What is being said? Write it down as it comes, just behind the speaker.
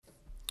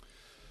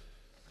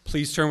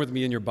Please turn with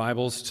me in your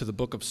Bibles to the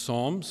book of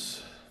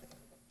Psalms,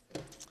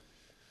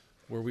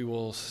 where we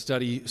will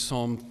study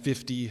Psalm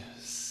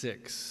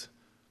 56.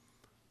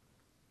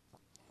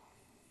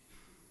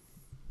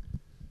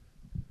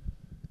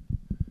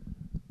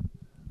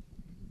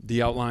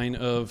 The outline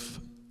of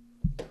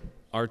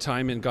our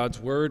time in God's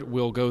Word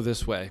will go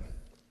this way.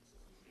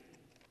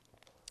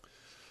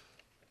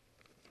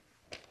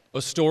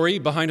 A story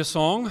behind a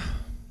song,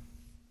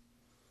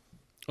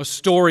 a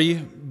story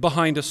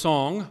behind a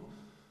song,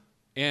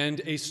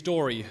 and a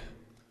story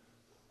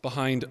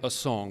behind a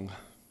song.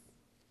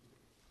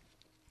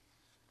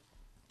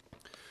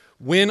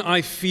 When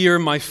I fear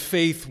my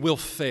faith will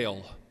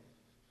fail,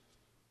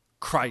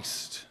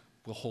 Christ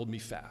will hold me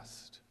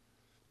fast.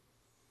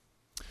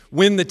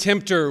 When the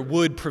tempter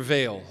would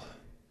prevail,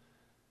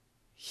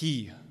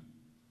 he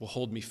will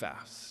hold me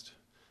fast.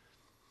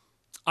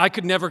 I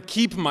could never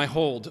keep my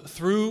hold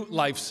through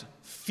life's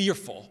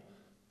fearful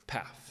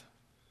path.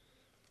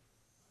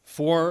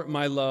 For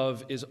my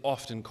love is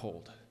often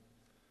cold.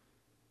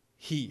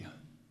 He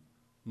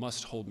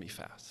must hold me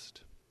fast.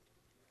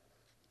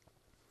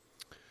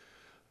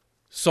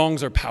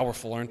 Songs are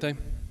powerful, aren't they?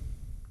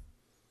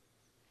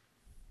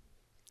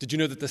 Did you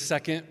know that the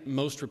second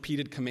most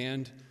repeated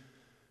command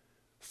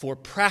for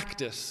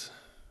practice,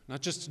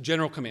 not just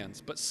general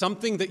commands, but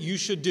something that you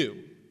should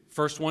do,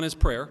 first one is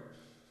prayer,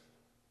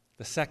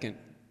 the second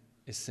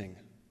is sing.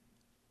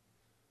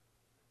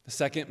 The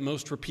second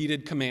most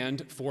repeated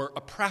command for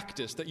a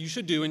practice that you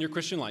should do in your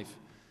Christian life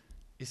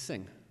is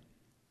sing.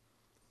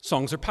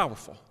 Songs are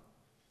powerful.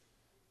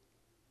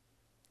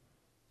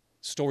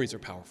 Stories are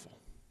powerful.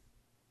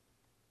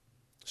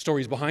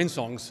 Stories behind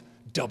songs,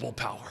 double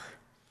power.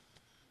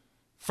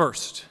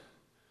 First,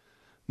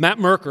 Matt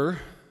Merker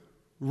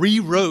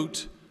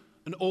rewrote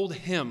an old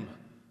hymn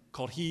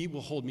called "He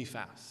Will Hold Me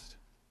Fast."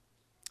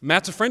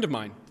 Matt's a friend of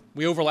mine.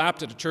 We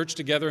overlapped at a church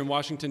together in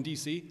Washington,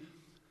 D.C.,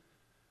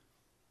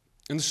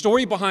 and the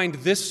story behind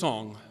this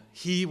song,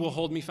 "He Will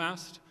Hold Me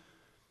Fast,"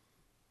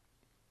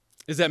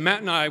 is that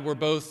Matt and I were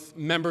both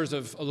members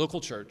of a local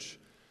church,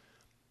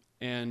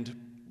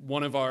 and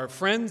one of our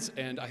friends,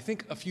 and I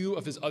think a few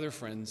of his other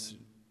friends,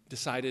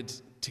 decided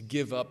to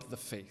give up the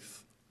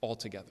faith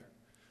altogether.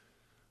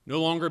 No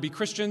longer be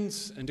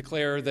Christians and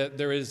declare that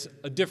there is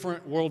a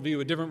different worldview,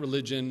 a different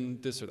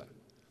religion, this or that.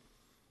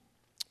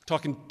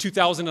 Talking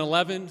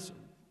 2011, a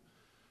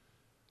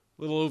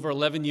little over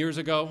 11 years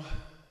ago.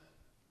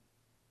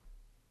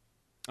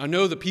 I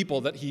know the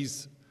people that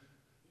he's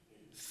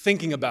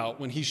thinking about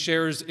when he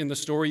shares in the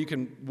story. You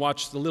can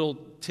watch the little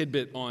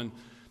tidbit on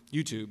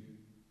YouTube.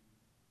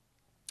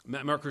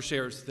 Matt Merker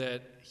shares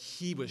that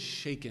he was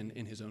shaken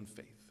in his own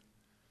faith.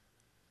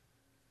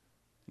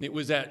 And it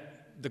was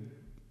at the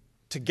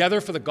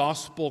Together for the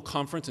Gospel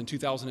conference in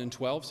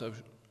 2012, so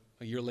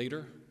a year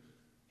later,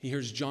 he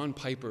hears John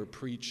Piper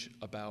preach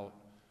about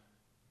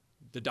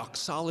the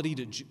doxology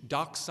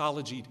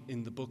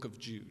in the book of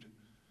Jude.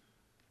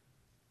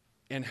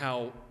 And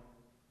how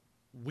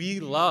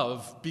we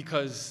love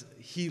because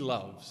he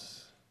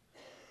loves.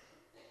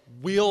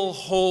 We'll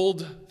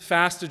hold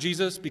fast to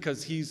Jesus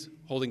because he's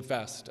holding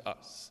fast to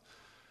us.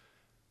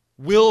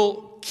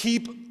 We'll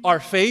keep our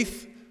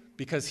faith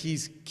because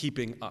he's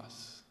keeping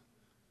us.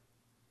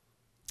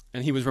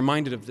 And he was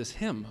reminded of this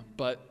hymn,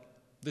 but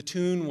the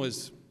tune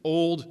was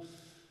old.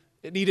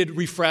 It needed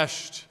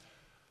refreshed.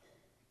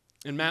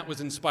 And Matt was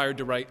inspired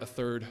to write a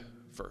third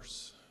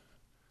verse.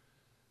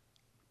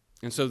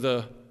 And so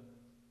the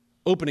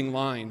opening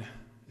line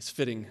is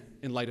fitting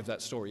in light of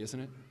that story, isn't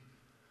it?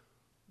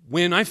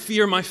 When I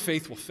fear my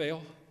faith will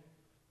fail,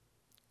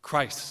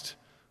 Christ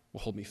will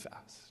hold me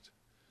fast.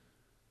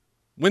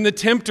 When the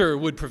tempter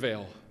would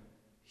prevail,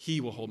 he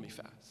will hold me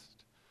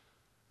fast.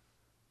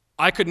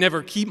 I could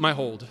never keep my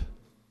hold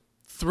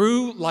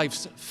through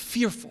life's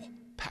fearful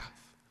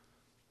path,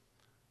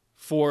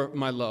 for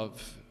my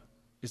love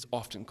is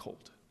often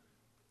cold.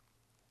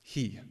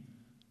 He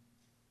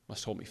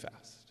must hold me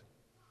fast.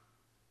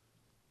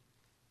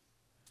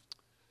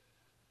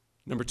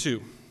 Number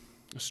two,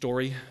 a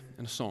story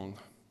and a song.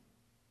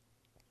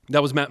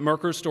 That was Matt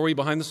Merker's story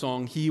behind the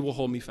song, "He Will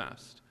Hold Me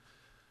Fast."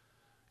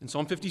 In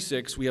Psalm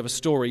 56, we have a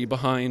story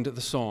behind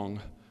the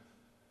song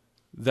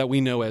that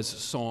we know as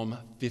Psalm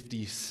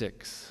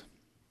 56.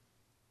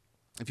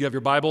 If you have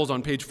your Bibles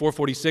on page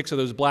 446 of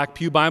those black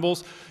pew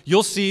Bibles,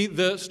 you'll see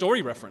the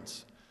story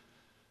reference.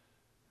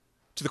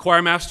 To the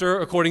choir master,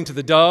 according to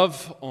the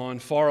dove on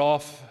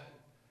far-off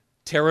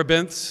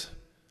terebinths,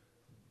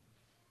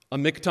 a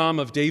miktam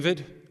of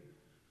David.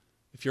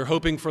 If you're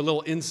hoping for a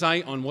little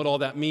insight on what all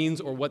that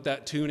means or what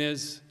that tune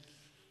is,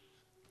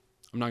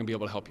 I'm not going to be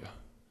able to help you.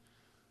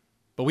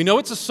 But we know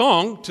it's a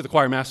song to the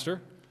choir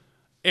master,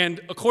 and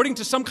according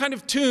to some kind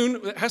of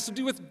tune that has to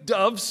do with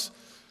doves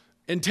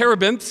and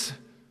terebinths,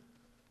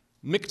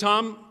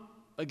 miktam,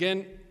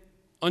 again,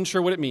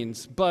 unsure what it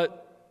means,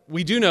 but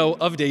we do know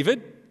of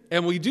David,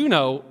 and we do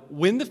know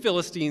when the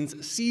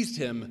Philistines seized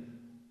him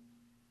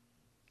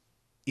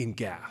in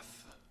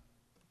Gath.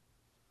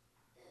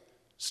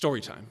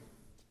 Story time.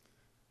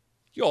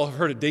 You all have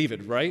heard of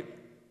David, right?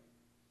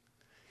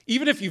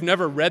 Even if you've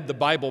never read the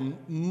Bible,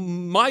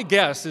 my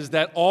guess is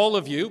that all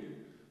of you,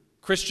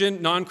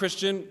 Christian,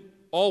 non-Christian,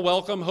 all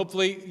welcome.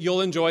 Hopefully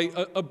you'll enjoy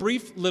a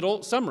brief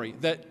little summary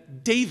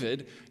that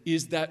David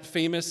is that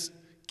famous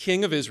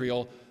king of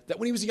Israel that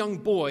when he was a young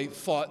boy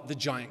fought the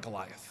giant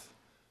Goliath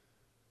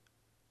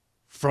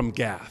from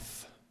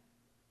Gath.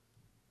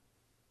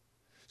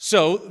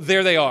 So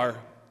there they are,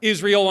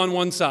 Israel on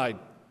one side,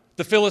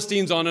 the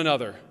Philistines on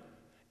another.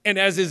 And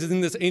as is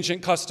in this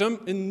ancient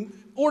custom, in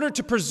order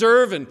to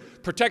preserve and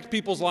protect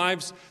people's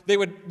lives, they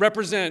would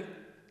represent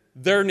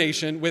their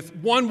nation with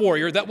one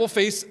warrior that will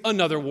face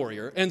another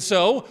warrior. And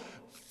so,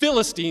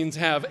 Philistines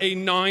have a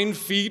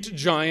 9-foot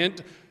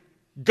giant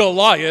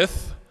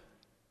Goliath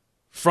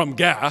from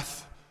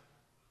Gath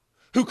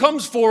who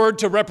comes forward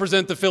to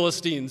represent the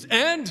Philistines.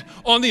 And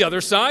on the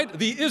other side,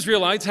 the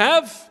Israelites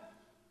have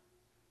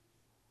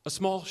a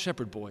small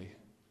shepherd boy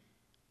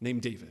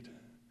named David.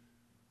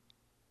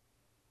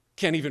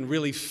 Can't even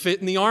really fit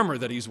in the armor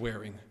that he's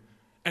wearing.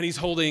 And he's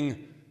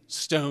holding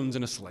stones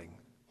in a sling.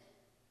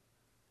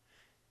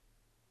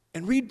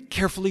 And read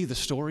carefully the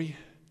story,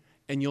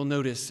 and you'll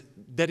notice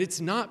that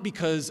it's not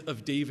because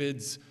of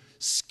David's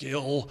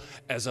skill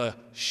as a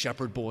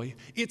shepherd boy.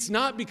 It's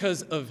not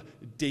because of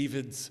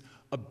David's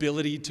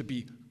ability to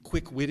be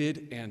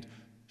quick-witted and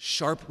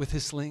sharp with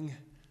his sling.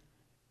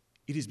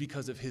 It is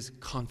because of his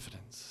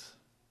confidence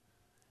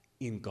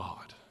in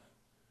God.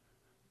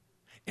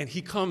 And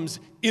he comes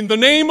in the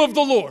name of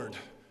the Lord,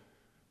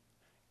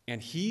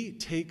 and he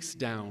takes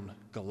down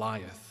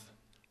Goliath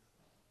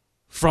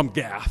from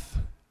Gath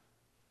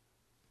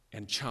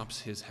and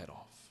chops his head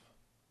off.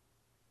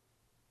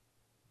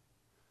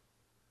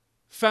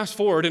 Fast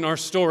forward in our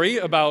story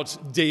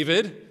about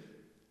David.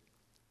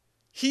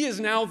 He is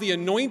now the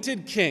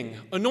anointed king.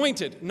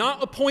 Anointed,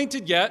 not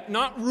appointed yet,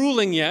 not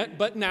ruling yet,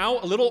 but now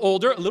a little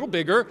older, a little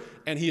bigger,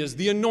 and he is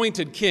the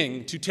anointed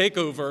king to take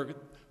over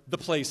the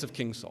place of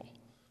King Saul.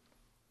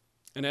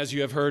 And as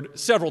you have heard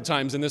several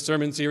times in this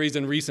sermon series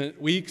in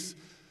recent weeks,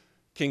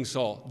 King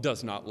Saul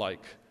does not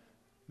like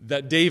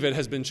that David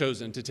has been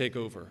chosen to take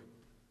over.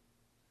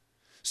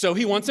 So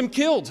he wants him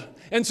killed.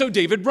 And so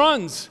David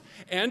runs.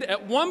 And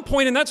at one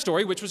point in that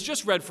story, which was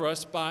just read for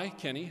us by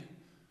Kenny,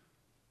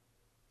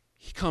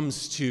 he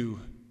comes to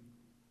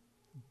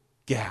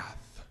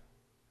Gath.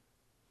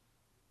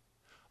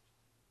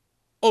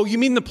 Oh, you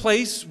mean the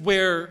place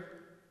where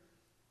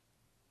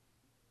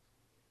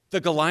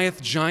the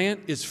Goliath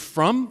giant is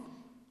from?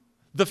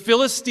 The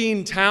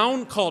Philistine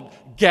town called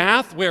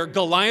Gath, where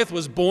Goliath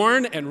was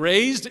born and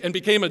raised and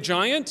became a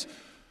giant?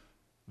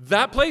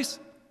 That place?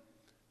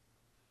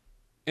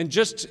 And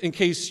just in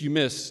case you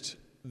missed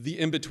the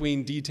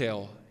in-between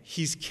detail,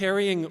 he's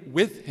carrying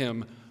with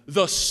him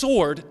the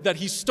sword that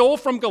he stole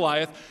from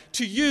Goliath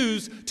to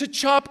use to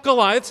chop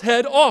Goliath's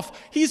head off.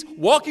 He's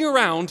walking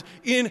around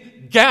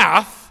in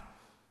Gath.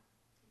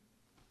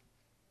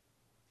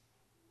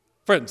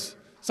 Friends,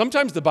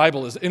 sometimes the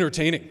Bible is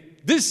entertaining.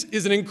 This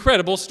is an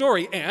incredible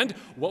story, and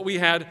what we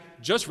had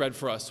just read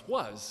for us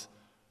was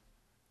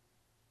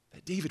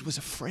that David was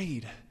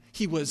afraid.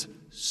 He was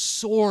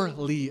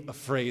sorely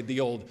afraid, the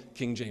old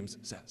King James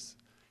says.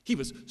 He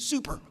was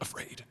super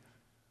afraid.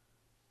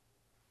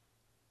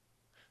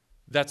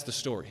 That's the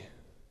story.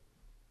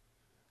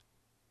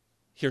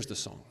 Here's the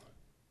song,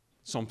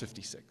 Psalm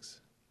 56.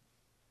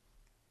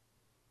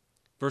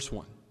 Verse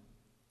 1.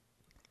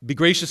 Be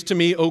gracious to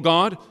me, O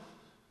God,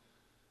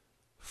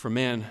 for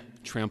man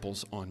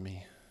tramples on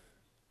me.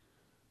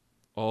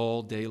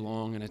 All day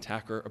long an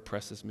attacker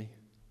oppresses me.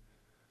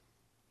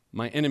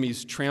 My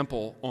enemies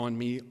trample on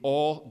me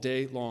all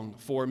day long,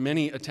 for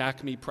many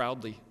attack me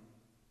proudly.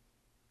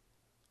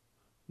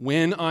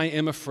 When I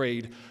am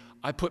afraid,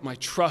 I put my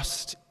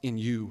trust in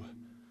you.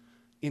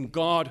 In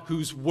God,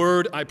 whose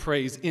word I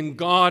praise, in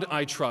God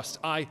I trust.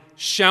 I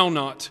shall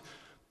not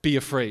be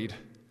afraid.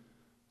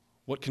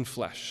 What can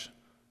flesh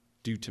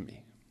do to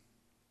me?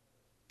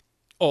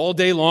 All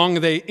day long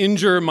they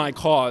injure my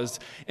cause,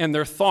 and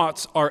their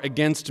thoughts are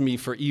against me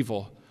for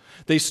evil.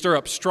 They stir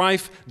up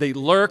strife, they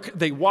lurk,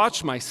 they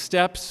watch my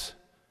steps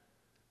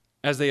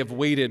as they have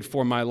waited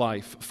for my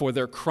life. For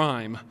their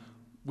crime,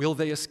 will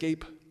they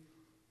escape?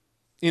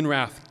 In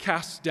wrath,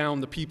 cast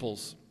down the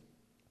peoples,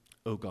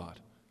 O God.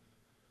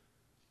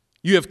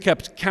 You have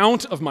kept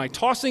count of my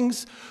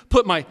tossings,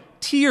 put my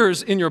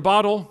tears in your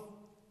bottle.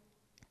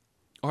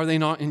 Are they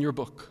not in your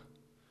book?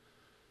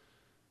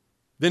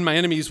 Then my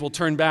enemies will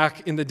turn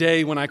back in the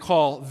day when I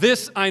call.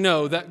 This I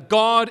know, that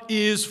God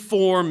is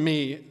for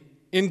me.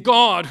 In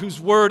God,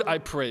 whose word I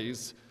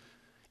praise.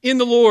 In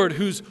the Lord,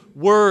 whose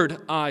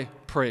word I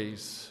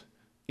praise.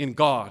 In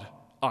God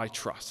I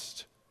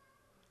trust.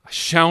 I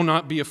shall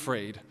not be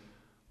afraid.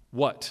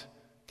 What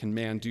can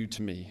man do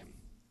to me?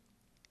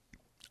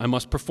 I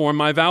must perform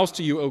my vows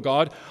to you, O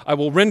God. I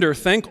will render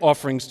thank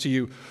offerings to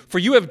you, for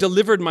you have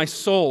delivered my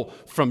soul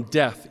from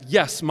death,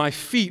 yes, my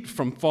feet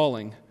from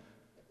falling,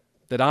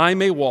 that I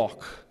may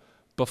walk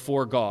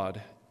before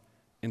God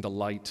in the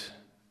light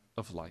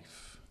of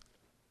life.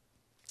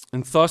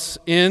 And thus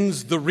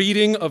ends the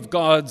reading of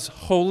God's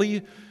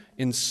holy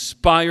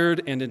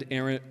inspired and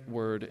inerrant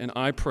word, and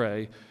I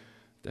pray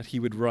that he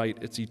would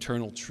write its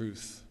eternal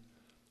truth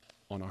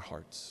on our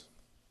hearts.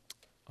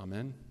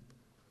 Amen.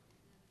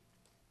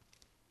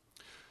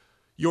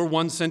 Your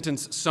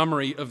one-sentence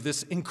summary of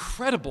this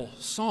incredible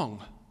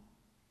song.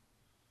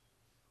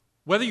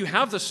 Whether you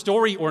have the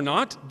story or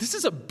not, this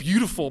is a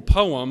beautiful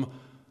poem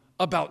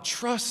about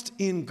trust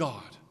in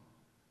God.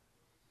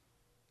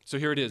 So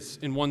here it is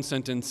in one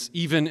sentence,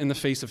 even in the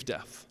face of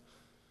death.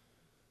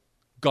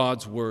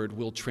 God's word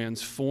will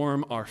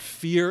transform our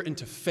fear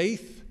into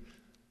faith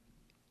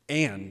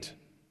and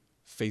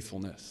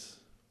faithfulness.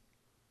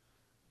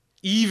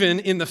 Even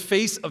in the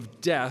face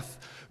of death,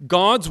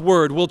 God's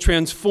word will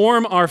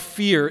transform our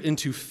fear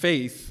into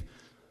faith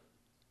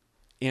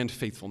and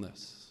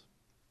faithfulness.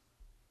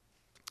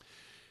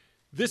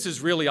 This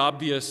is really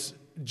obvious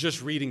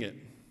just reading it.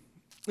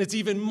 It's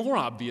even more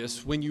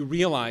obvious when you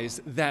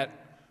realize that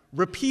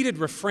repeated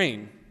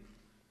refrain.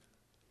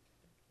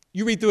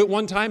 You read through it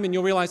one time and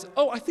you'll realize,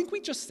 oh, I think we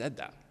just said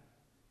that.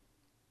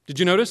 Did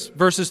you notice?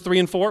 Verses 3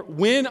 and 4.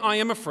 When I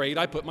am afraid,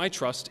 I put my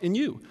trust in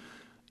you.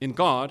 In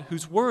God,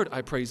 whose word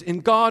I praise. In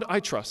God I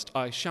trust.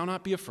 I shall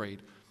not be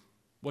afraid.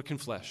 What can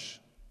flesh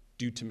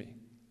do to me?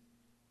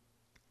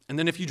 And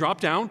then if you drop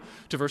down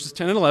to verses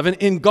 10 and 11,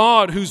 in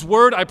God, whose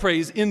word I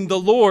praise. In the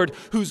Lord,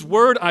 whose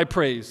word I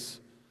praise.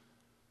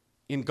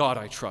 In God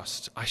I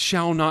trust. I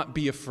shall not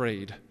be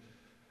afraid.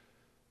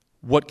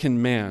 What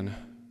can man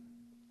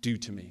do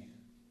to me?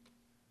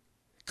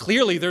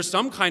 Clearly, there's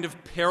some kind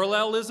of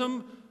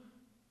parallelism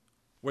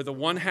where the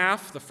one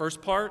half, the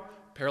first part,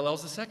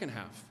 parallels the second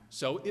half.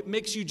 So it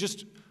makes you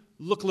just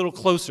look a little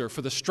closer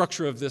for the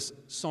structure of this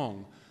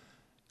song.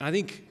 And I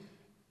think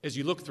as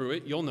you look through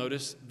it, you'll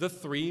notice the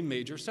three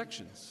major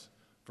sections.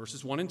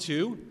 Verses 1 and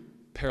 2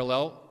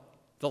 parallel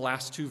the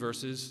last two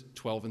verses,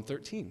 12 and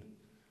 13.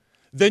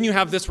 Then you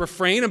have this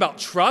refrain about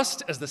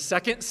trust as the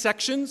second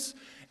sections,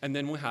 and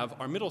then we have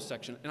our middle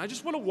section. And I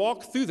just want to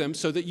walk through them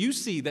so that you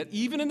see that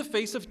even in the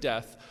face of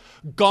death,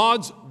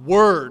 God's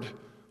word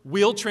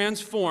will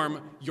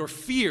transform your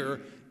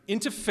fear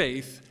into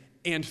faith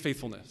and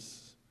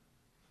faithfulness.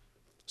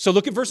 So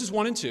look at verses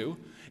 1 and 2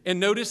 and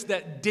notice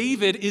that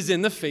David is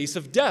in the face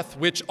of death,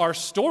 which our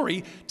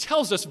story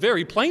tells us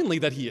very plainly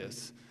that he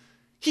is.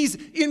 He's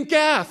in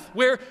Gath,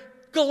 where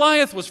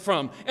Goliath was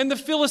from, and the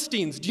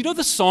Philistines. Do you know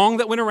the song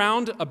that went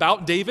around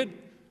about David?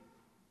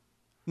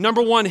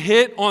 Number one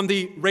hit on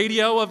the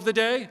radio of the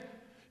day?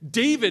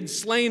 David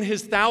slaying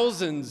his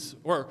thousands,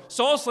 or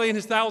Saul slaying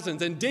his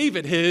thousands, and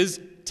David his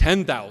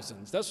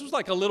 10,000s. This was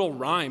like a little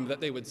rhyme that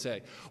they would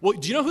say. Well,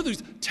 do you know who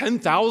these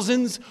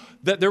 10,000s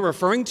that they're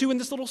referring to in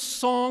this little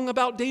song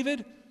about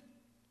David?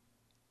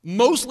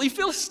 Mostly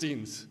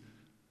Philistines.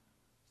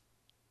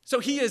 So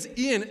he is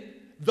in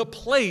the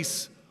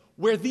place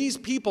where these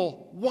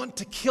people want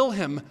to kill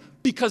him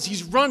because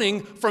he's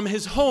running from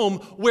his home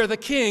where the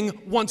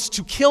king wants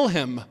to kill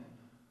him.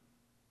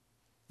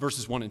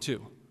 Verses 1 and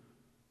 2.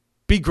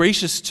 Be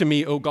gracious to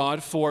me, O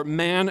God, for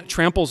man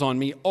tramples on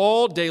me.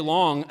 All day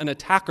long an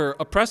attacker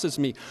oppresses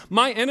me.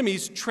 My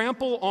enemies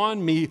trample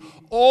on me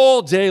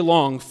all day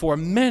long, for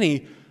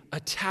many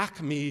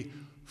attack me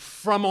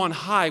from on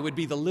high would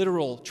be the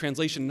literal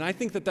translation. And I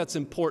think that that's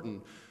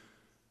important.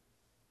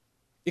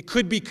 It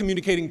could be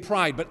communicating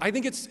pride, but I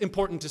think it's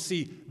important to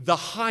see the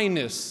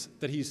highness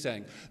that he's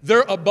saying.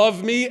 They're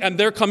above me and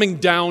they're coming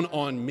down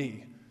on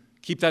me.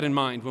 Keep that in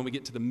mind when we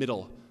get to the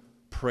middle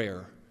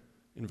prayer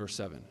in verse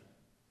 7.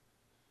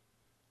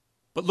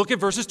 But look at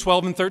verses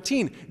 12 and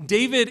 13.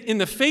 David, in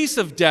the face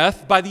of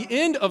death, by the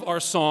end of our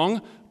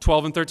song,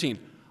 12 and 13,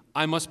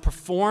 I must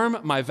perform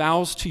my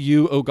vows to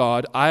you, O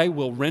God. I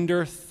will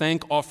render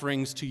thank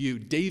offerings to you.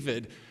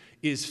 David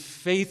is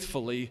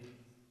faithfully,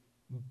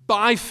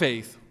 by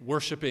faith,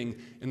 worshiping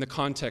in the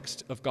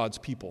context of God's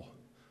people.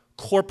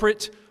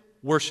 Corporate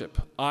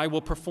worship. I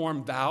will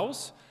perform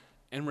vows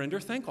and render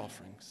thank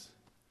offerings.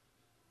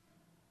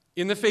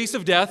 In the face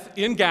of death,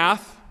 in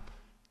Gath,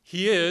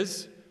 he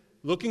is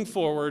looking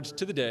forward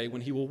to the day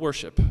when he will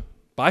worship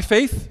by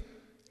faith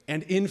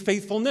and in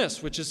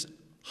faithfulness, which is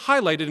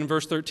highlighted in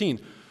verse 13.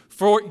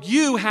 For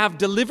you have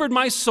delivered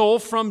my soul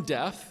from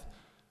death.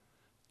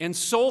 And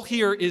soul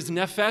here is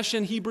nephesh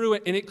in Hebrew,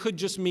 and it could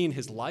just mean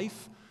his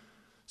life.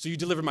 So you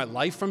delivered my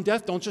life from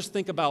death. Don't just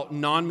think about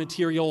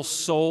non-material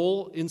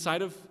soul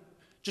inside of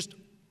just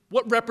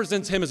what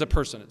represents him as a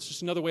person. It's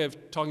just another way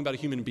of talking about a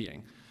human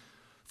being.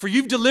 For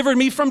you've delivered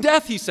me from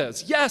death, he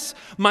says. Yes,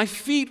 my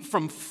feet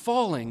from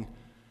falling.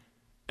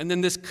 And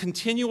then this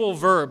continual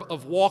verb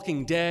of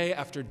walking day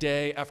after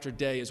day after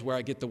day is where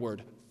I get the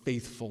word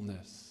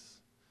faithfulness.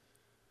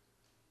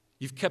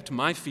 You've kept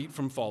my feet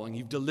from falling.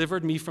 You've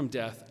delivered me from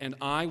death, and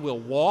I will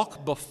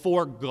walk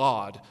before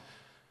God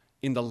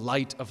in the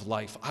light of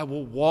life. I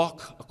will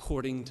walk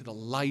according to the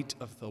light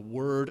of the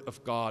word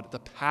of God, the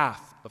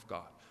path of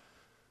God.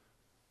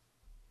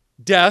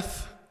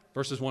 Death,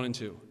 verses 1 and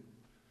 2,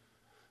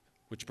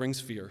 which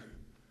brings fear,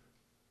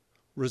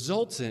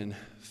 results in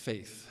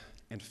faith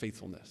and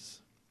faithfulness.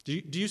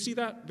 Do you see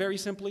that very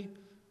simply?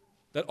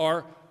 That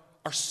our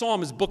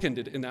psalm is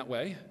bookended in that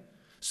way.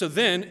 So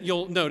then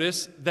you'll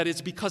notice that it's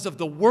because of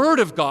the word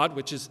of God,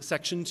 which is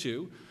section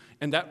 2,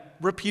 and that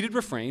repeated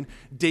refrain,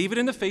 David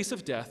in the face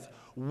of death,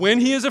 when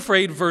he is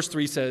afraid, verse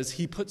 3 says,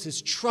 he puts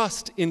his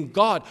trust in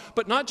God,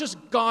 but not just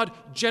God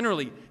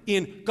generally,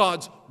 in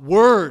God's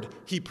word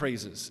he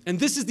praises. And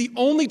this is the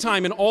only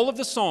time in all of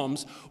the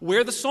Psalms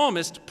where the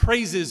psalmist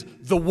praises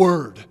the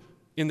word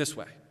in this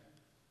way.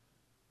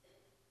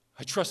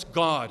 I trust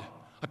God.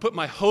 I put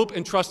my hope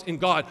and trust in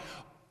God,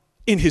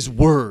 in his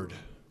word.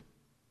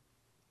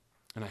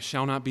 And I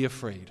shall not be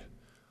afraid.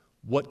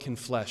 What can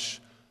flesh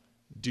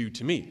do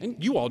to me?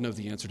 And you all know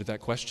the answer to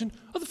that question.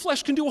 Oh, the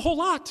flesh can do a whole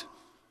lot.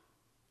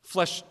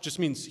 Flesh just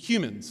means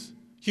humans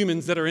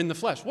that are in the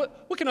flesh.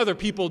 What can other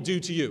people do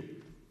to you?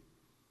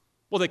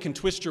 Well, they can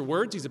twist your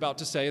words, he's about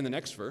to say in the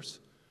next verse.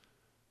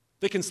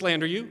 They can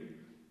slander you.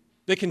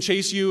 They can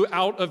chase you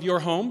out of your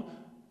home.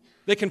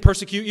 They can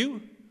persecute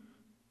you.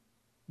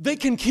 They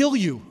can kill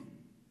you.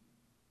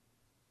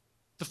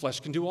 The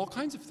flesh can do all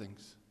kinds of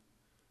things.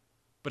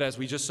 But as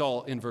we just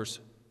saw in verse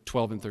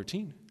 12 and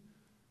 13,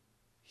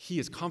 he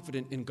is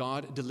confident in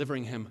God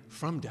delivering him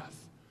from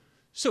death.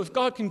 So if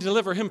God can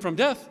deliver him from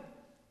death,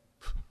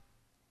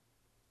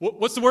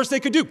 what's the worst they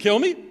could do? Kill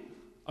me?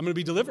 I'm going to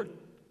be delivered.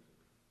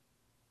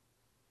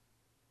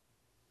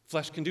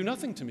 Flesh can do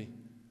nothing to me.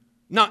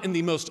 Not in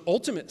the most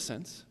ultimate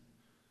sense.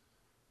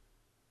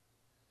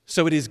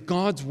 So it is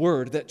God's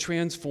word that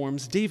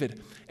transforms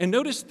David. And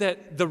notice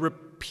that the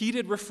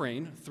repeated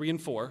refrain, 3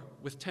 and 4,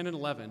 with 10 and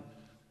 11,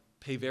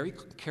 pay very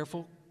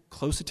careful,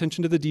 close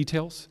attention to the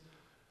details.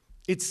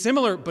 It's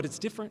similar, but it's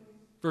different.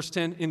 Verse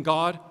 10, in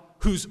God,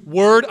 whose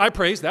word I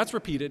praise, that's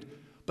repeated.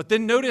 But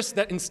then notice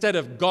that instead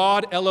of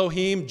God,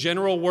 Elohim,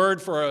 general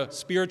word for a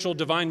spiritual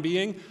divine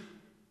being,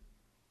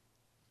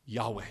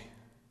 Yahweh.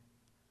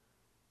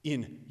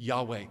 In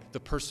Yahweh, the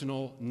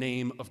personal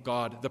name of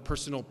God, the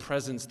personal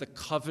presence, the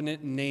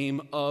covenant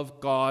name of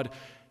God.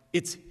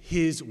 It's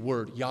his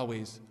word,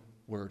 Yahweh's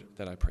word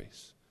that I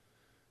praise.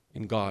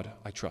 In God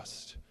I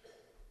trust.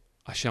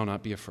 I shall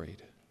not be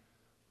afraid.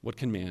 What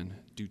can man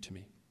do to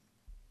me?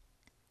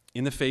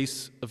 In the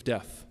face of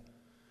death,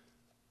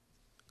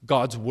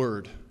 God's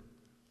word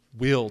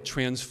will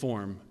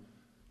transform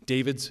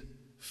David's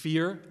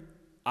fear,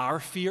 our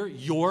fear,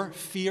 your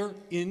fear,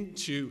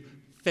 into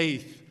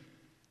faith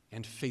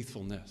and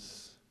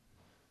faithfulness.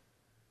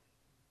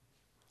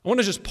 I want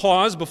to just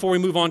pause before we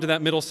move on to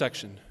that middle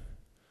section.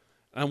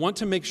 I want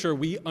to make sure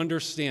we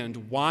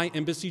understand why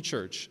Embassy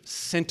Church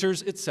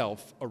centers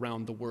itself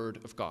around the Word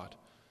of God.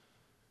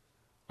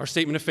 Our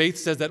statement of faith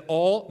says that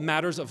all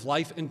matters of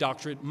life and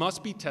doctrine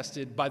must be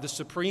tested by the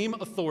supreme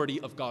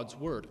authority of God's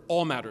Word.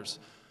 All matters.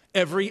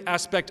 Every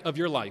aspect of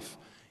your life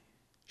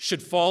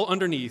should fall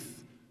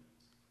underneath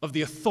of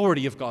the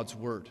authority of God's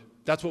Word.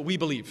 That's what we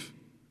believe.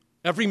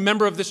 Every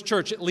member of this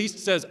church at least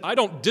says, I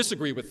don't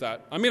disagree with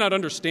that. I may not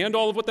understand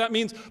all of what that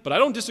means, but I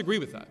don't disagree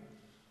with that.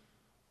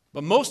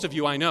 But most of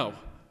you, I know,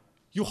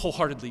 you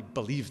wholeheartedly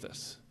believe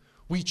this.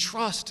 We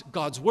trust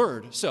God's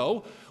word.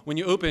 So when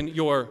you open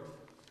your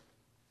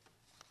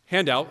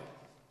handout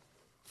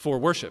for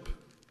worship,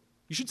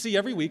 you should see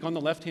every week on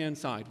the left-hand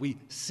side, we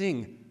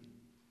sing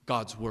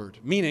God's word,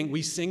 meaning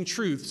we sing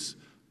truths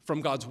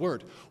from God's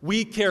word.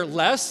 We care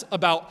less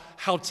about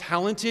how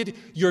talented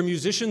your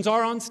musicians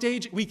are on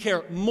stage. We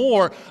care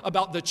more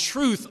about the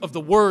truth of the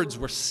words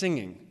we're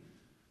singing.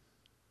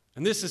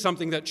 And this is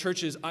something that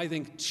churches, I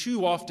think,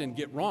 too often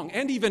get wrong.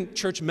 And even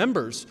church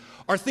members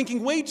are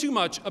thinking way too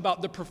much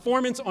about the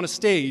performance on a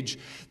stage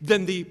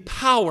than the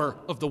power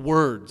of the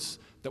words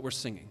that we're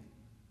singing.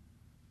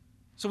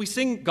 So we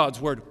sing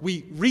God's word.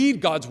 We read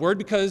God's word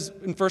because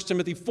in 1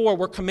 Timothy 4,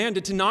 we're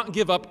commanded to not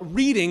give up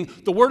reading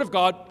the word of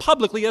God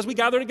publicly as we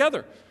gather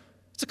together.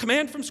 It's a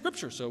command from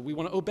Scripture, so we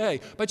want to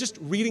obey by just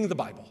reading the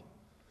Bible.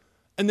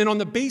 And then on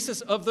the basis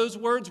of those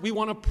words, we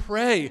want to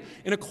pray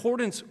in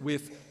accordance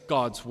with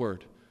God's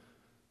word.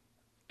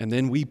 And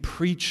then we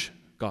preach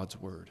God's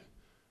word.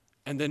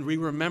 And then we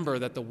remember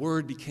that the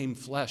word became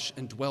flesh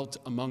and dwelt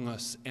among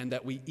us, and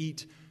that we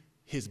eat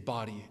his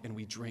body and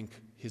we drink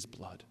his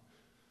blood.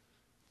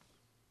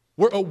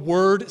 We're a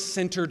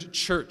word-centered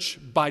church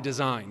by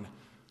design.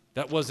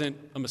 That wasn't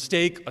a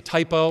mistake, a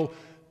typo.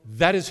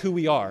 That is who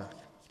we are.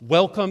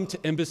 Welcome to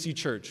Embassy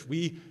Church.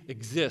 We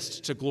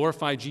exist to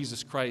glorify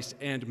Jesus Christ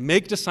and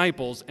make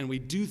disciples, and we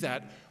do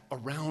that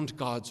around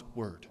God's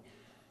word.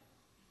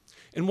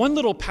 And one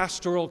little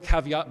pastoral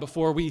caveat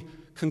before we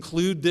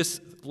conclude this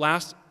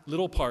last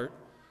little part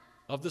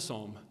of the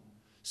psalm.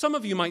 Some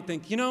of you might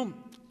think,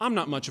 I'm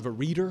not much of a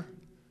reader.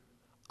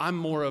 I'm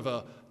more of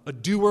a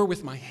doer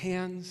with my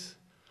hands.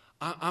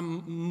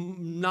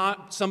 I'm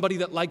not somebody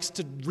that likes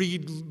to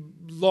read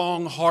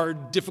long,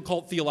 hard,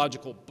 difficult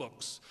theological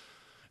books.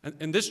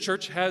 And this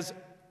church has,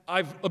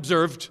 I've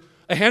observed,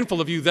 a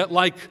handful of you that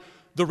like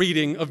the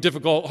reading of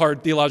difficult,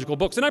 hard theological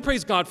books. And I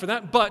praise God for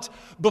that. But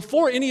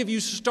before any of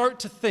you start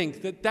to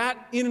think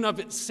that in and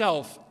of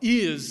itself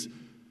is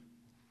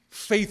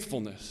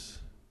faithfulness,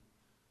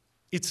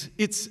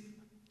 it's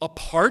a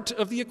part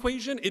of the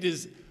equation. It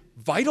is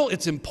vital.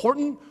 It's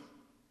important.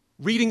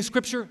 reading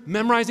Scripture,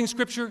 memorizing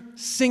Scripture,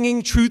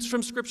 singing truths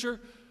from Scripture,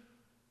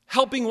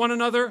 helping one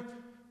another.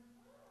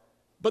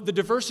 But the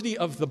diversity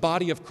of the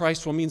body of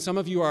Christ will mean some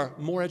of you are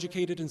more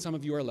educated and some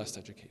of you are less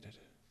educated.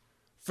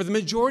 For the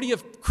majority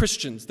of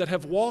Christians that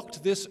have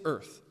walked this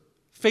earth,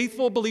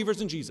 faithful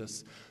believers in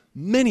Jesus,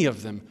 many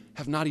of them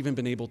have not even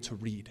been able to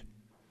read.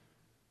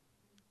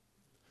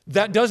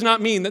 That does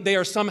not mean that they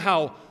are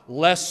somehow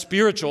less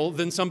spiritual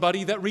than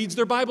somebody that reads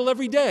their Bible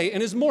every day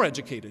and is more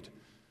educated.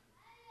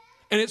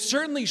 And it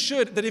certainly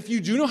should that if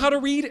you do know how to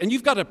read and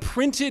you've got a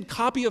printed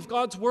copy of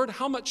God's Word,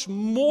 how much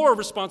more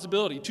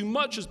responsibility, too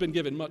much has been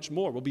given, much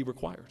more will be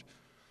required.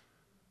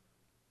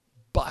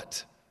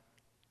 But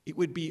it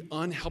would be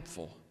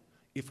unhelpful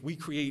if we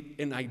create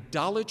an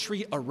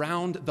idolatry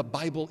around the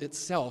Bible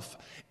itself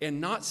and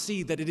not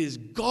see that it is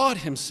God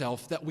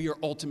Himself that we are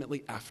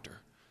ultimately after.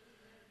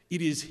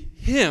 It is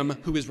Him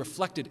who is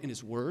reflected in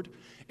His Word,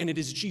 and it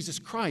is Jesus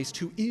Christ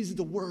who is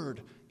the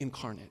Word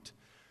incarnate.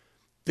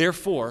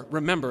 Therefore,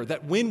 remember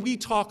that when we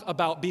talk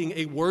about being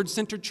a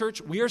Word-centered church,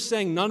 we are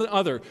saying none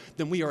other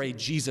than we are a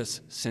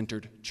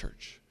Jesus-centered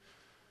church.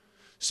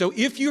 So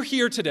if you're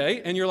here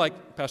today and you're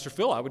like, Pastor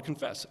Phill, I would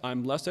confess,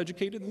 I'm less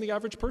educated than the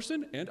average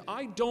person, and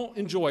I don't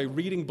enjoy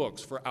reading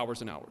books for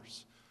hours and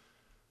hours.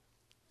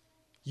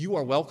 You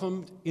are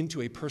welcomed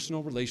into a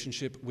personal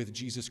relationship with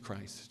Jesus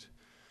Christ.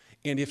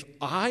 And if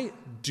I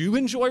do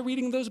enjoy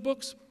reading those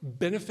books,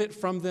 benefit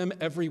from them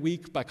every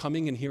week by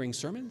coming and hearing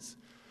sermons,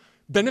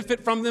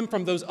 benefit from them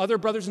from those other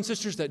brothers and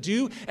sisters that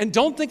do, and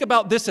don't think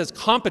about this as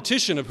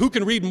competition of who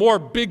can read more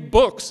big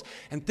books,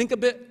 and think a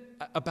bit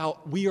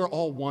about we are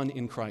all one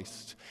in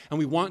Christ, and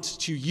we want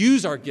to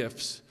use our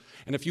gifts.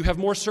 And if you have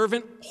more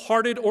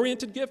servant-hearted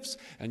oriented gifts,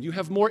 and you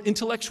have more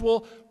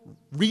intellectual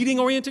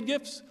reading-oriented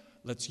gifts,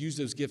 let's use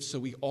those gifts so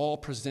we all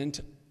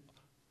present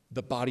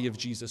the body of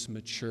Jesus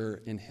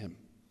mature in Him.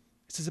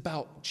 This is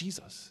about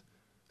Jesus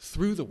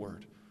through the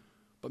Word.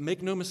 But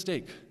make no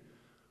mistake,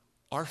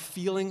 our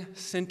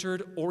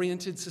feeling-centered,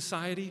 oriented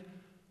society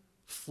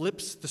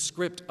flips the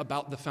script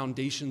about the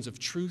foundations of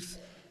truth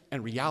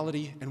and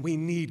reality, and we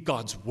need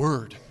God's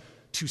Word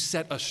to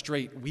set us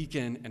straight week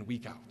in and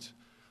week out.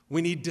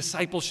 We need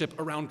discipleship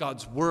around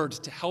God's Word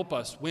to help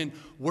us when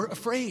we're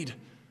afraid.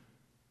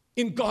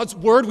 In God's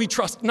Word we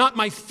trust, not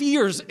my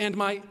fears and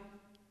my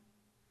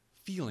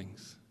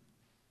feelings.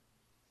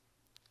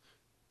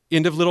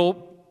 End of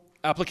little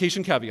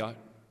application caveat.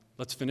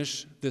 Let's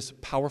finish this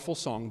powerful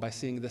song by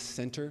singing the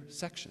center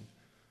section.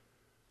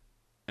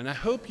 And I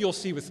hope you'll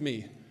see with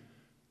me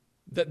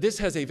that this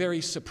has a very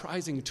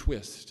surprising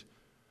twist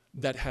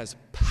that has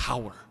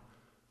power.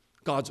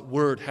 God's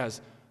Word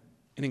has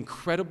an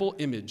incredible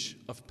image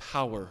of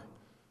power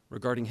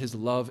regarding His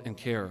love and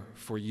care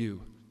for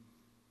you.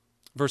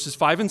 Verses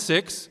 5 and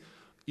 6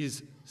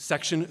 is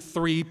section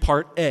 3,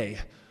 part A.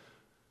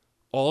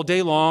 All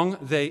day long,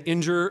 they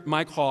injure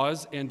my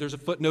cause, and there's a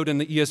footnote in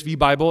the ESV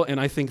Bible, and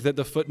I think that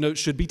the footnote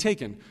should be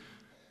taken.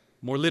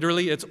 More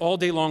literally, it's all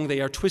day long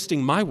they are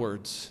twisting my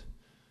words,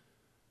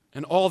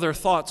 and all their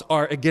thoughts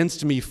are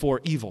against me for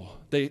evil.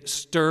 They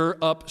stir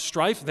up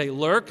strife, they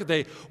lurk,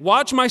 they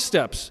watch my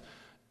steps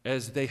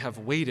as they have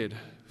waited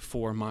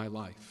for my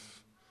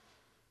life.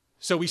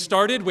 So we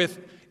started with,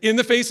 in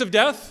the face of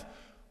death.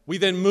 We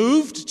then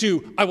moved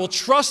to, I will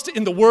trust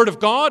in the word of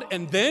God,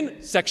 and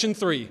then section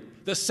 3.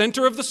 The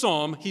center of the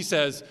psalm, he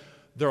says,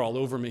 they're all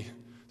over me.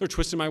 They're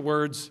twisting my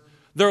words.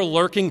 They're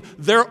lurking.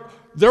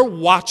 They're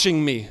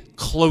watching me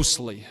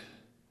closely.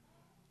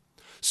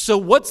 So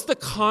what's the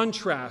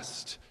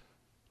contrast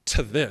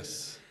to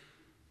this?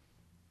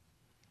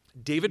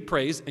 David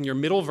prays, and your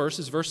middle verse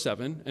is verse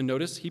 7, and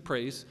notice he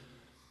prays,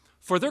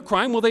 for their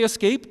crime will they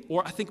escape,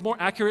 or I think more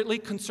accurately,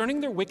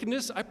 concerning their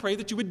wickedness, I pray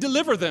that you would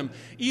deliver them,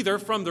 either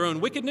from their own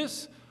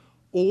wickedness,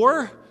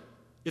 or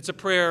it's a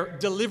prayer,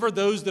 deliver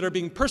those that are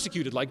being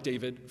persecuted, like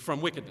David, from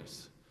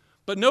wickedness.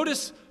 But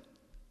notice,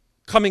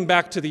 coming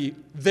back to the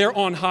there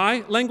on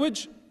high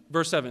language,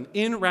 verse 7,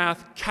 in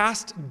wrath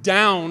cast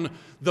down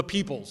the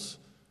peoples,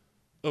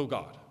 O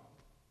God.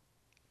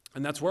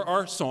 And that's where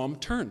our psalm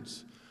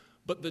turns.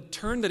 But the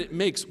turn that it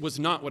makes was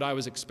not what I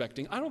was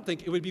expecting. I don't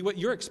think it would be what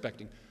you're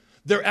expecting.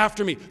 They're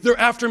after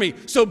me,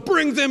 so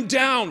bring them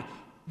down.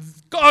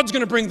 God's going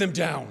to bring them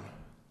down.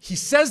 He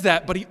says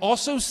that, but he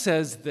also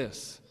says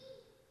this.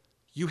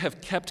 You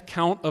have kept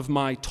count of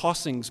my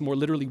tossings, more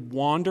literally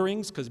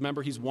wanderings, because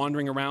remember, he's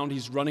wandering around,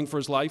 he's running for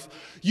his life.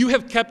 You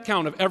have kept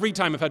count of every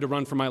time I've had to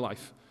run for my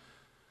life.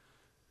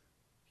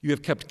 You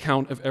have kept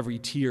count of every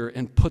tear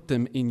and put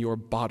them in your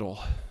bottle.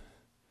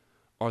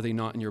 Are they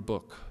not in your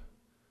book?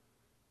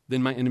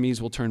 Then my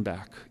enemies will turn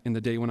back in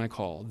the day when I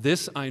call.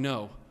 This I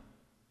know,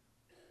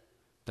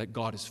 that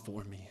God is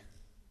for me.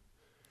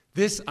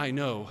 This I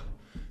know,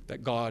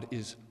 that God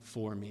is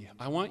for me.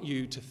 I want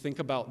you to think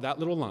about that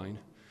little line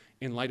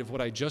in light of what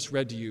I just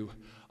read to you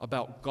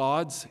about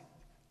God's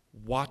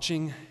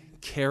watching,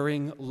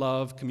 caring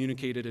love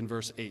communicated in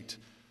verse 8.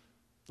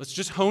 Let's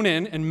just hone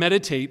in and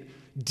meditate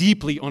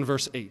deeply on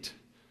verse 8.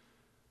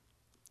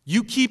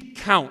 You keep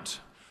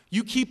count.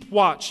 You keep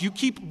watch. You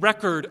keep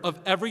record of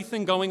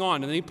everything going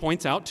on. And then he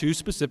points out two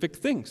specific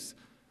things: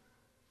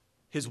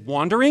 his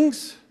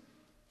wanderings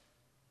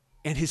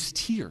and his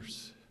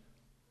tears.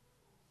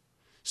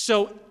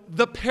 So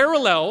the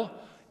parallel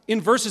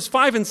in verses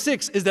 5 and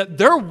 6 is that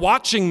they're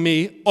watching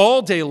me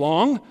all day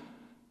long.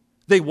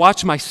 They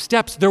watch my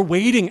steps. They're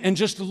waiting and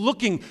just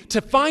looking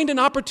to find an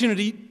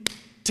opportunity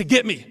to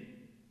get me.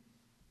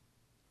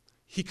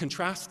 He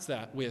contrasts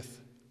that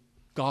with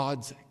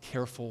God's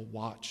careful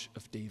watch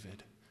of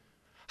David.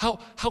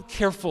 How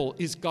careful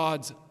is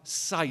God's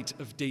sight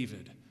of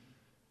David?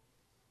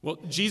 Well,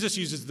 Jesus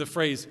uses the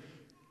phrase,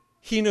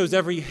 he knows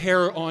every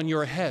hair on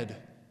your head.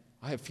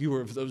 I have fewer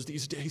of those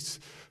these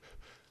days.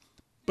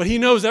 But he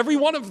knows every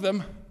one of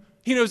them.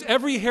 He knows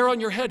every hair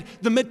on your head.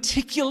 The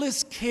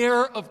meticulous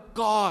care of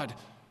God.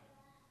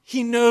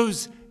 He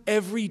knows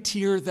every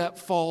tear that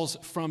falls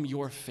from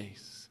your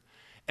face.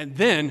 And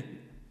then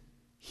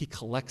he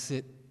collects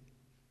it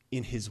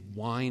in his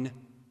wine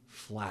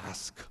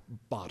flask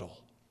bottle.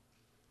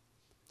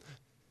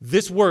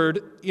 This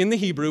word in the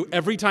Hebrew,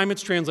 every time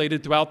it's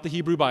translated throughout the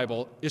Hebrew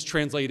Bible, is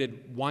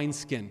translated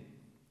wineskin.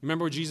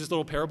 Remember Jesus'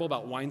 little parable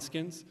about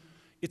wineskins?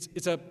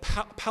 It's a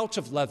pouch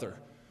of leather.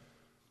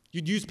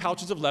 You'd use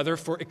pouches of leather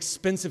for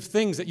expensive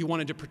things that you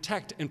wanted to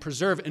protect and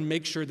preserve and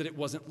make sure that it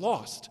wasn't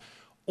lost.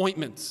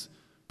 Ointments,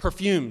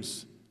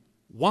 perfumes,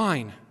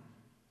 wine.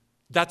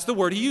 That's the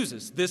word he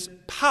uses. This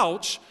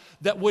pouch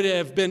that would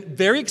have been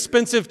very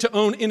expensive to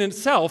own in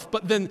itself,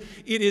 but then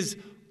it is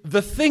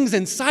the things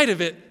inside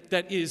of it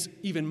that is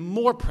even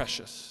more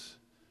precious.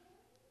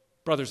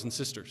 Brothers and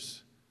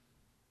sisters,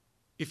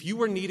 if you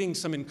were needing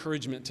some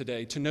encouragement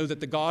today to know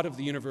that the God of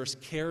the universe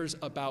cares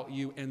about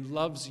you and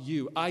loves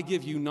you, I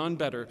give you none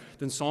better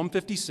than Psalm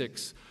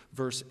 56,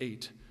 verse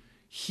 8.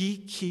 He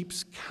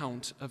keeps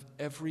count of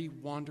every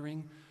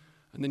wandering.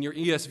 And then your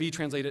ESV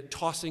translated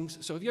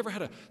tossings. So have you ever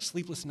had a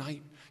sleepless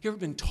night? You ever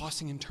been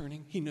tossing and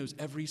turning? He knows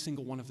every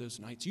single one of those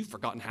nights. You've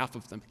forgotten half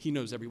of them. He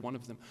knows every one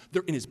of them.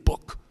 They're in his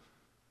book.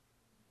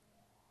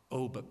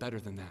 Oh, but better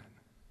than that,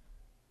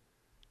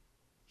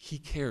 he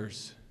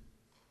cares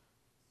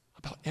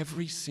about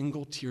every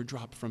single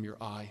teardrop from your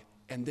eye,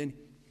 and then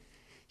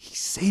he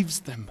saves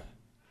them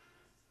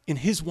in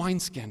his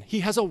wineskin. He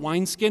has a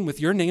wineskin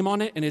with your name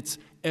on it, and it's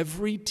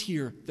every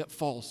tear that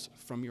falls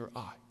from your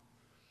eye.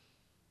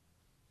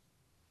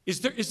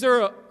 Is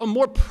there a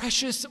more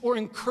precious or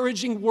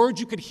encouraging word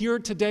you could hear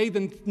today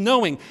than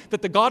knowing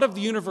that the God of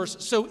the universe,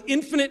 so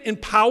infinite in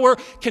power,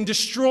 can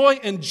destroy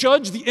and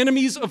judge the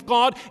enemies of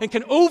God and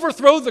can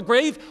overthrow the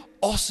grave,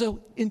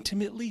 also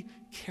intimately,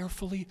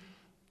 carefully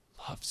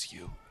loves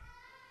you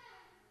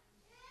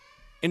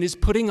and is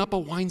putting up a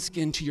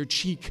wineskin to your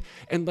cheek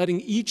and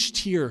letting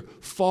each tear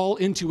fall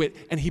into it,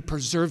 and he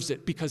preserves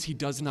it because he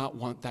does not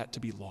want that to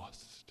be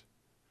lost.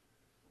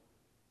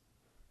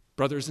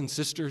 Brothers and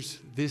sisters,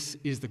 this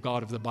is the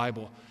God of the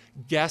Bible.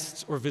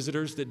 Guests or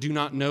visitors that do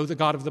not know the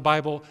God of the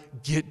Bible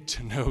get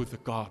to know the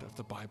God of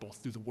the Bible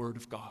through the Word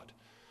of God.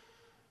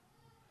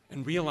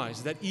 And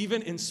realize that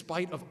even in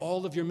spite of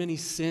all of your many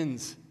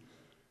sins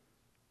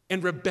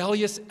and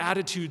rebellious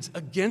attitudes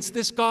against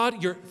this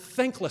God, your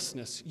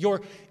thanklessness,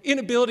 your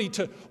inability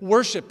to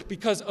worship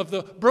because of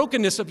the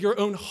brokenness of your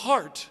own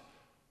heart,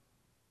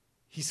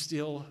 he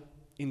still,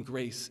 in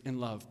grace and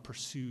love,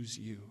 pursues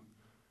you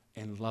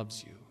and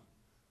loves you.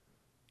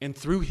 And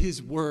through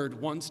his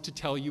word wants to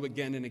tell you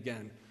again and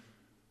again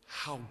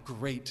how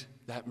great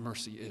that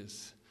mercy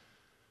is.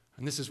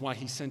 And this is why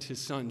he sent his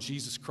son,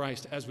 Jesus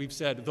Christ. As we've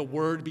said, the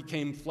word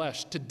became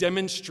flesh to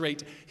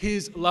demonstrate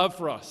his love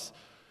for us.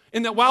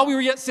 And that while we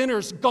were yet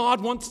sinners,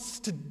 God wants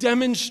to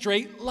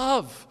demonstrate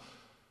love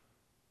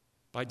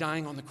by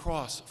dying on the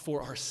cross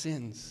for our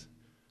sins,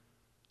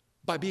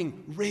 by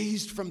being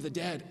raised from the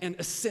dead and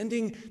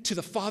ascending to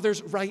the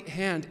Father's right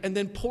hand, and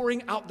then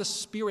pouring out the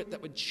Spirit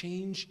that would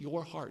change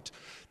your heart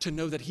to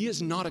know that he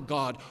is not a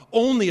God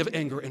only of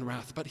anger and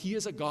wrath, but he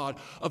is a God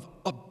of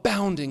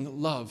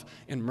abounding love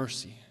and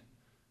mercy.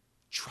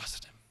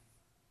 Trust him.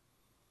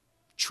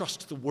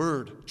 Trust the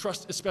Word.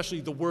 Trust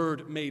especially the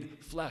Word made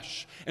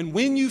flesh. And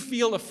when you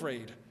feel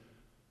afraid,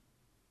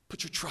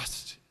 put your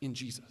trust in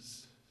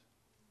Jesus.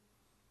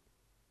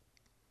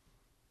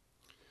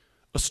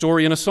 A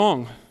story and a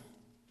song.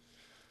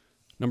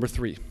 Number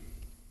 3.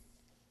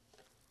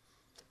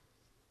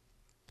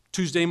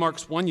 Tuesday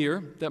marks 1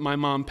 year that my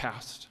mom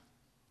passed.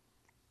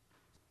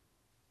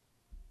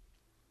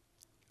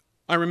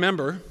 I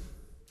remember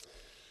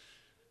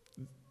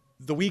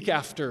the week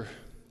after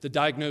the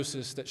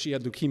diagnosis that she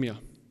had leukemia.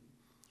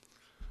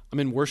 I'm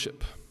in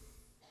worship.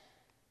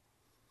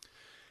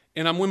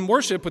 And I'm in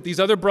worship with these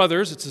other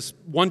brothers. It's this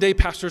one-day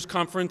pastor's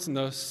conference in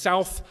the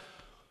southeast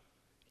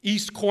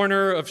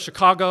corner of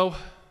Chicago.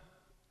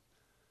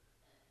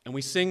 And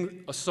we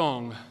sing a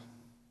song,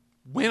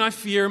 "When I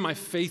fear my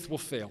faith will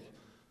fail,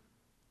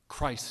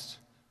 Christ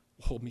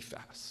will hold me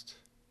fast.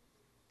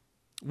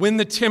 When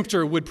the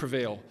tempter would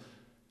prevail,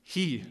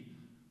 he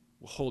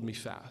will hold me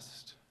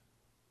fast.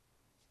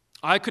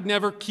 I could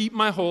never keep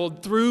my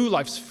hold through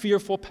life's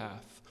fearful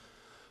path,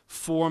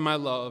 for my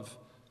love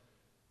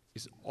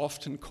is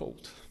often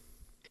cold,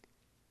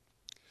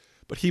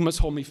 but he must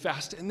hold me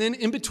fast. And then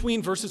in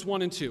between verses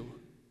 1 and 2,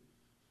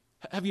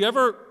 have you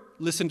ever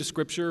listened to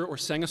Scripture or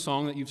sang a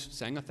song that you've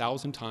sang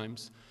 1,000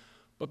 times,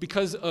 but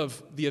because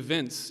of the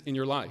events in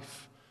your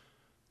life,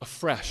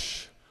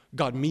 afresh,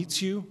 God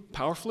meets you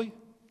powerfully?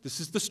 This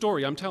is the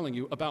story I'm telling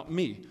you about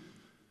me.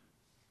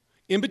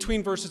 In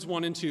between verses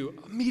 1 and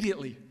 2,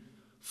 immediately,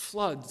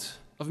 floods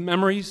of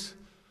memories,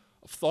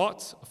 of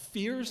thoughts, of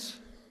fears.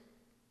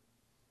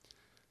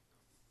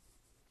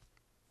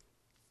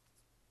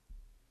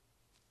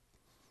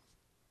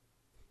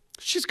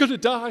 She's going to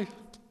die.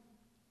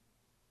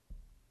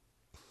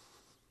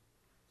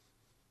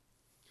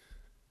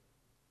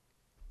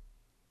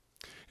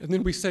 And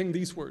then we sang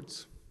these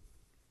words.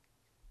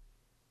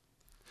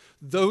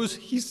 Those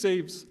he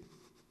saves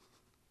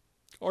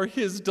are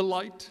his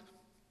delight.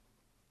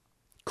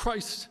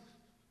 Christ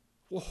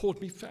will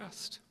hold me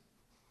fast.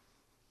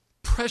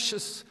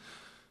 Precious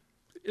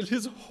in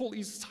his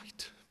holy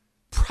sight.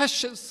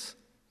 Precious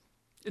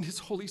in his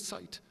holy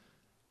sight.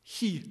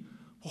 He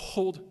will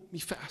hold me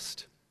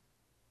fast.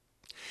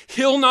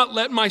 He'll not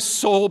let my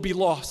soul be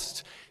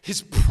lost.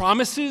 His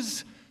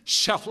promises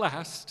shall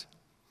last.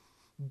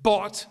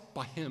 Bought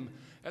by him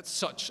at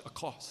such a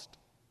cost.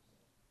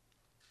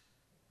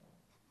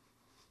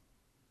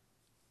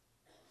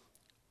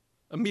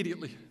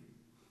 Immediately,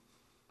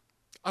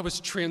 I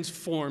was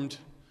transformed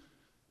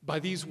by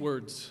these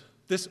words,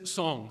 this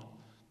song.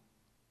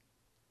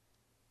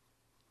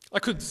 I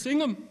couldn't sing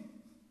them.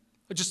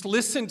 I just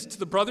listened to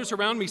the brothers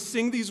around me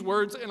sing these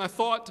words, and I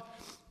thought,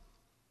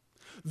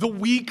 the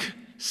weak,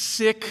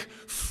 sick,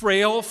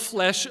 frail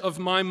flesh of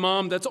my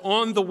mom that's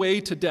on the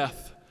way to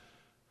death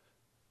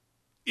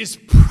is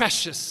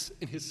precious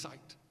in his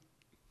sight.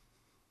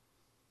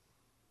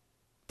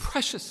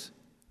 Precious.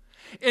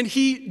 And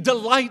he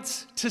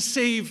delights to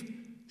save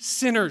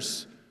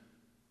sinners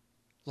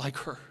like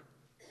her.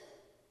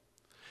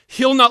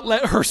 He'll not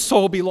let her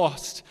soul be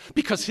lost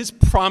because his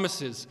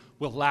promises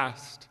will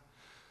last.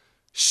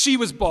 She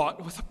was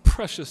bought with a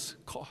precious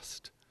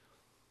cost,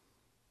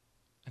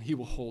 and he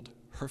will hold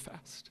her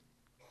fast.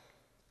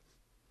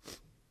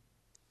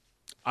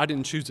 I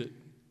didn't choose it,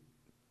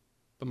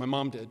 but my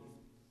mom did.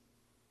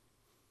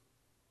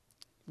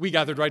 We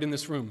gathered right in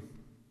this room.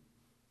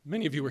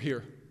 Many of you were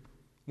here.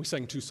 We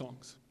sang 2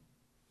 songs.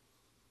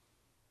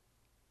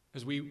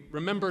 As we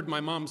remembered my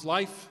mom's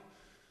life,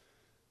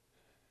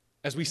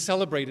 as we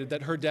celebrated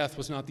that her death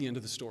was not the end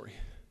of the story,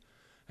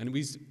 and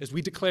as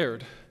we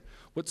declared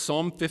what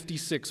Psalm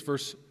 56,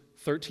 verse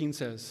 13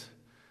 says,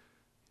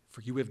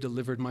 for you have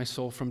delivered my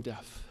soul from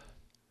death.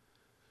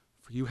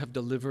 For you have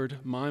delivered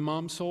my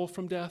mom's soul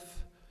from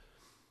death.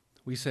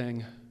 We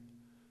sang,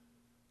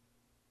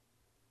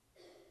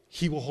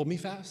 he will hold me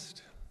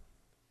fast.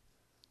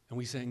 And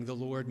we sang, the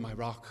Lord, my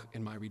rock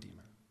and my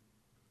redeemer.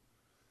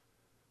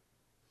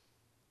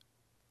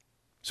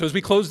 So as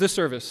we close this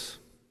service,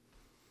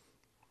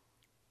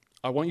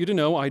 I want you to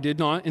know I did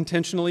not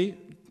intentionally,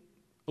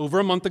 over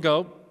a month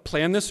ago,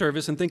 plan this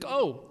service and think,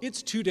 oh,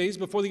 it's 2 days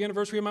before the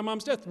anniversary of my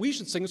mom's death. We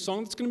should sing a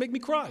song that's going to make me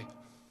cry.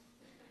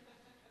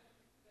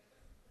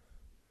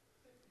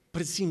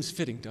 But it seems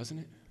fitting, doesn't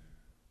it?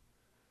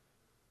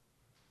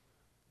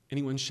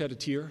 Anyone shed a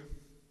tear?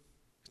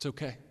 It's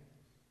okay.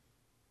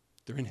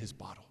 They're in his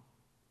bottle.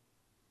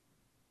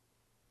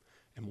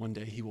 And one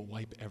day he will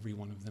wipe every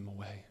one of them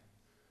away.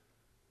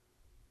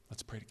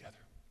 Let's pray together.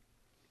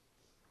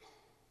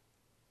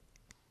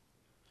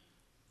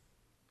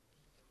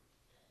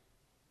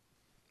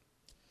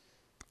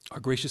 Our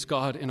gracious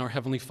God and our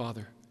Heavenly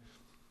Father,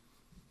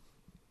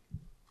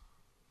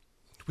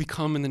 we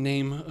come in the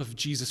name of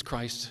Jesus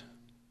Christ,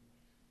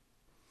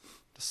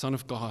 the Son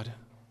of God,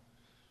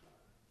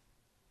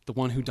 the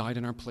one who died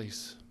in our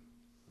place,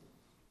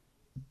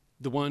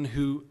 the one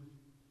who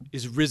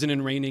is risen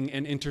and reigning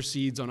and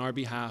intercedes on our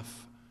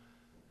behalf,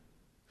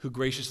 who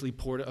graciously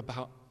poured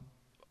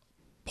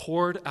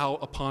out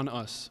upon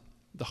us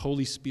the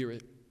Holy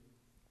Spirit,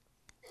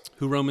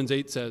 who Romans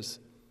 8 says,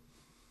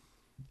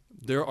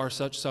 there are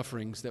such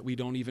sufferings that we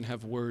don't even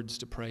have words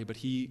to pray, but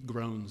he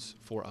groans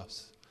for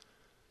us.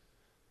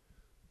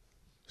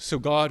 So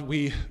God,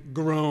 we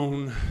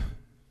groan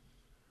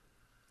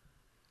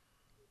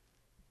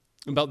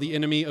about the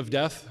enemy of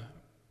death.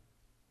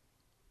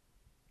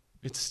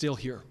 It's still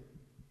here.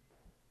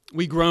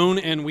 We groan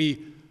and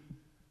we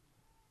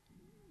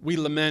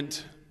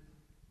lament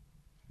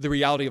the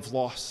reality of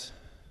loss.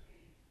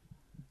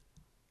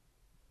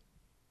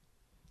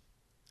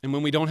 And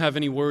when we don't have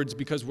any words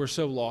because we're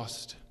so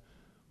lost,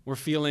 we're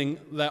feeling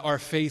that our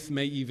faith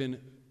may even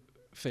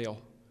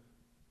fail.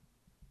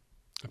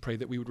 I pray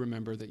that we would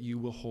remember that you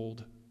will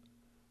hold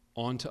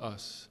on to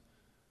us.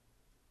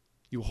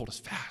 You will hold us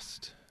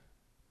fast.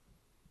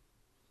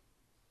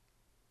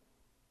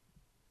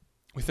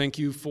 We thank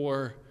you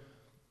for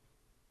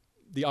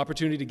the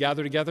opportunity to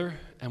gather together,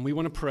 and we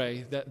want to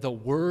pray that the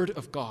Word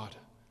of God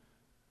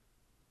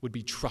would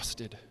be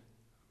trusted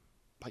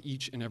by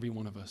each and every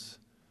one of us.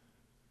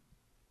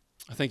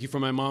 I thank you for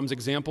my mom's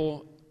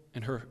example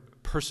and her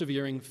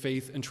persevering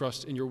faith and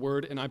trust in your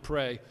word. And I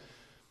pray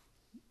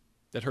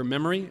that her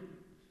memory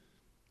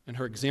and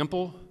her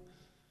example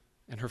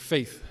and her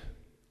faith,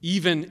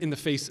 even in the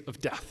face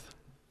of death,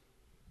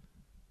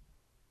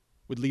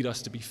 would lead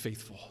us to be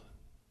faithful.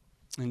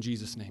 In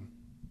Jesus' name,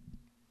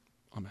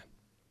 amen.